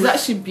 What is it? It's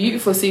actually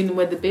beautiful seeing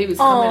when the baby's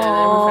coming and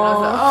everything. I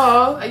was like,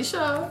 oh, are you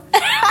sure?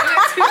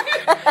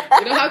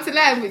 You don't have to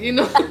lie, but you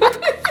know.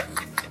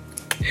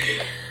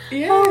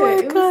 Yeah, Oh my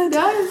it was God.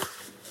 nice.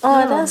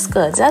 Oh, that's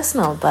good. That's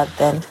not bad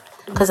then,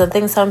 because I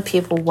think some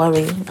people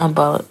worry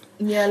about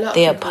Yeah, a lot of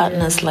their people,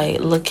 partners like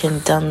looking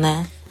down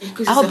there.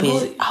 Because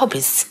I'll be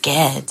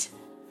scared.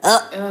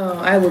 Oh,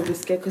 I would be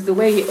scared because the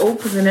way he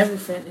opens and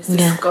everything is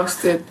Yeah.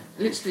 disgusting.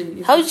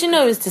 Literally. How did you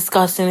know it's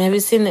disgusting? Have you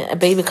seen a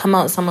baby come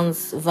out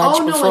someone's vag Oh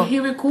no, before? he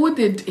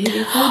recorded the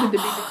baby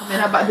coming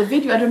out. But the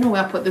video, I don't know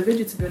where I put the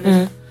video, to be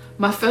honest.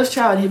 My first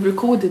child, he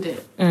recorded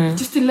it.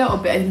 Just a little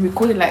bit, and he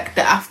recorded like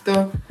the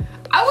after.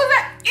 I was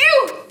like,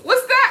 ew,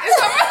 what's that?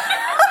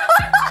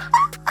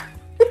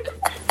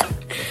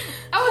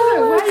 I was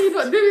like, why are you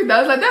not doing that? I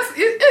was like, that's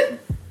it.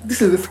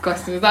 This is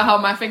disgusting. Is that how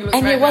my finger looks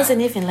And right it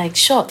wasn't even like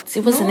shocked.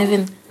 It wasn't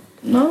even. now?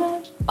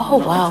 No. Oh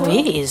wow,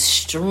 he is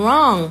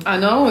strong. I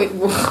know.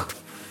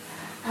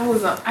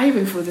 I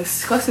even feel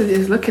disgusted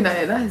just looking at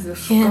it. That is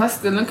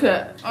disgusting. Look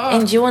at it. Oh.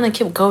 And you want to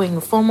keep going?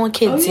 4 more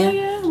kids?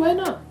 Yeah, why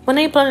not? When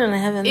are you planning on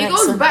having It next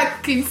goes one?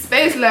 back in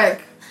space,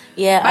 like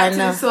Yeah, I back to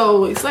know. the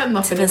soul. It's like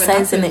nothing. The even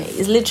size in happened. it,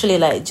 it's literally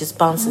like it just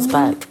bounces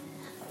back.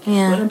 When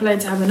Yeah. I'm planning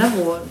to have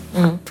another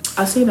one,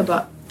 I've seen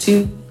about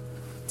 2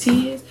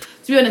 years.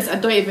 To be honest, I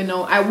don't even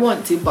know. I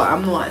want to, but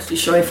I'm not actually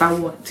sure if I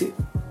want to. Do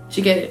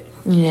you get it?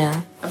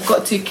 Yeah. I've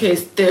got 2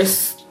 kids.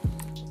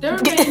 They're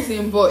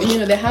amazing, but you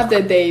know they have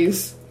their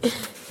days.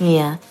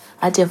 Yeah.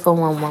 I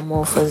definitely want one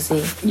more for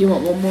Z. You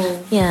want one more?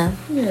 Yeah.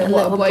 Yeah. A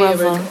What little boy?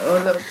 brother.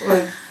 Little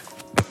boy.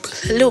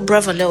 Little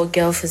brother, little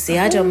girl for Z.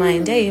 I don't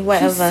mind. Hey,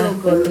 whatever so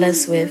we're good.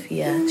 blessed with.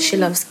 Yeah. She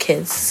loves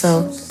kids.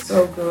 So.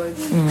 So good.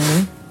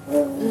 Yeah.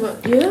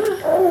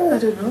 I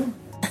don't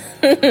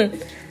know.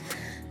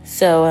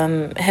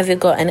 So, have you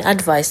got any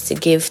advice to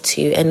give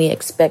to any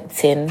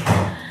expecting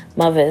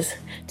mothers?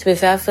 To be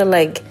fair, I feel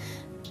like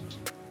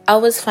I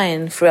was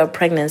fine throughout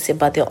pregnancy,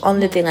 but the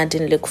only thing I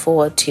didn't look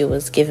forward to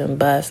was giving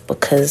birth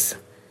because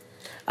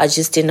I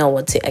just didn't know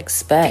what to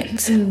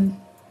expect.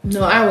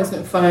 No, I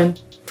wasn't fine.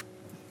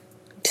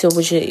 So,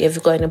 have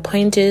you got any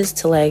pointers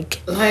to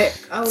Like I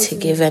was. to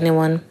give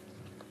anyone?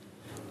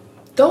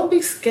 Don't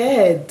be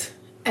scared.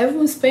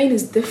 Everyone's pain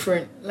is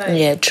different. Like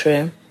Yeah,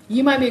 true.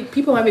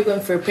 people might be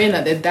going for a pain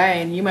that they're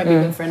dying. You might be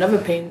going for another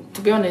pain.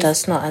 To be honest,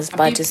 That's not as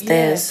bad as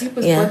theirs.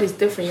 People's Yeah. body's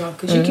different, you know,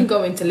 because you can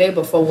go into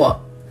labor for what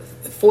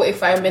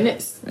 45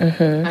 minutes, and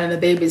then the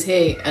baby's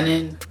here, and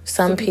then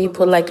Some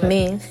people go like for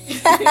me,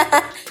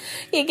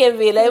 you can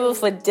be labor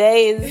for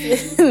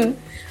days.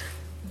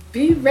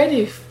 Be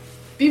ready.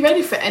 Be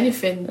ready for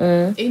anything.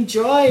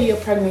 Enjoy your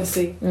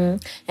pregnancy.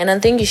 And I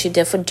think you should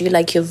definitely do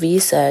like your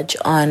research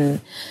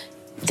on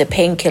the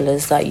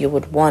painkillers that you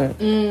would want.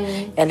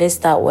 At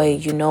least that way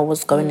you know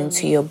what's going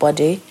into your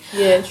body.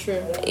 Yeah,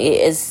 true.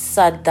 It is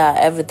sad that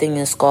everything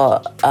has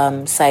got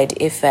side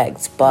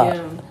effects, but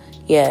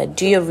yeah,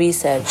 do your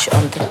research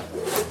on the.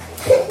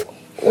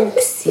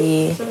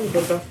 Oopsie. Sorry,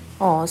 brother.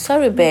 Oh,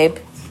 sorry, babe.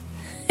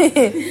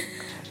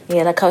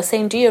 Yeah, like I was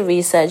saying, do your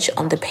research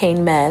on the pain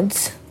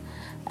meds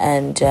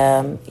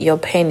and your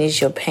pain is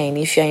your pain.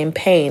 If you're in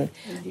pain,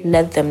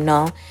 let them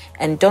know,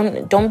 and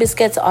don't be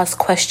scared to ask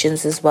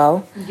questions as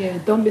well. Yeah,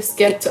 don't be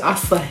scared to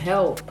ask for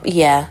help.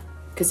 Yeah.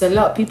 Because a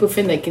lot of people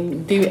think they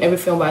can do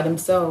everything by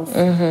themselves.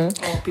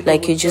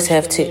 Like you just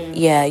have to,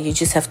 you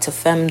just have to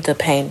firm the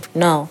pain.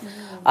 No,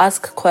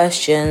 ask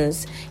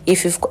questions.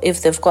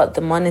 If they've got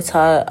the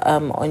monitor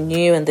on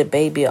you and the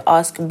baby,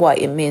 ask what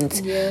it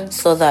means,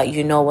 so that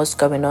you know what's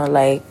going on.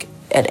 Like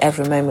at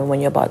every moment when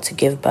you're about to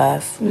give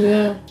birth.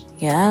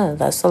 Yeah,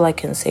 that's all I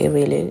can say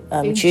really.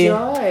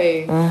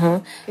 Enjoy.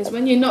 Because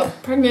when you're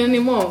not pregnant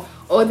anymore,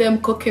 all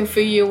them cooking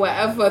for you,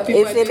 whatever.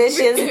 People it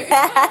finishes.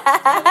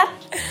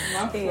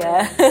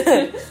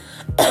 Yeah.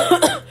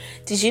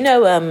 Did you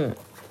know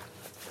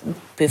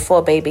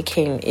before baby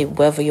came,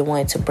 whether you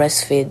wanted to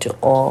breastfeed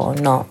or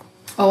not?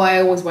 Oh,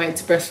 I always wanted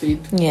to breastfeed.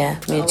 Yeah,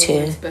 me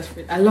too.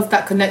 I love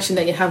that connection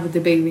that you have with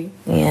the baby.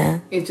 Yeah.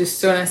 It's just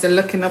so nice. They're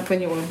looking up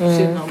on you.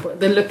 But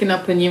they're looking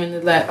up on you and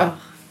they're like,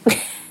 oh,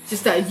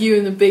 just that you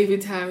and the baby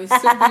time. It's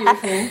so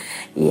beautiful.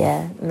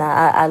 Yeah.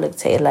 I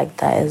looked at it like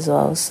that as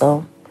well.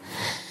 So,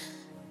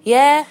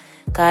 yeah.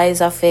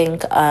 Guys, I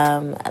think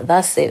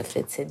that's it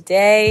for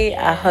today.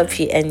 I hope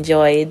you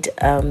enjoyed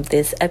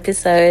this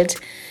episode.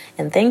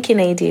 And thank you,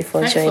 Nadie,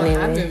 for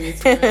joining me.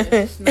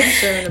 Thanks for nice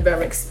sharing about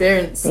my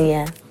experience.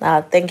 Yeah.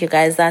 Thank you,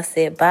 guys. That's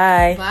it.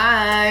 Bye.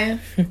 Bye.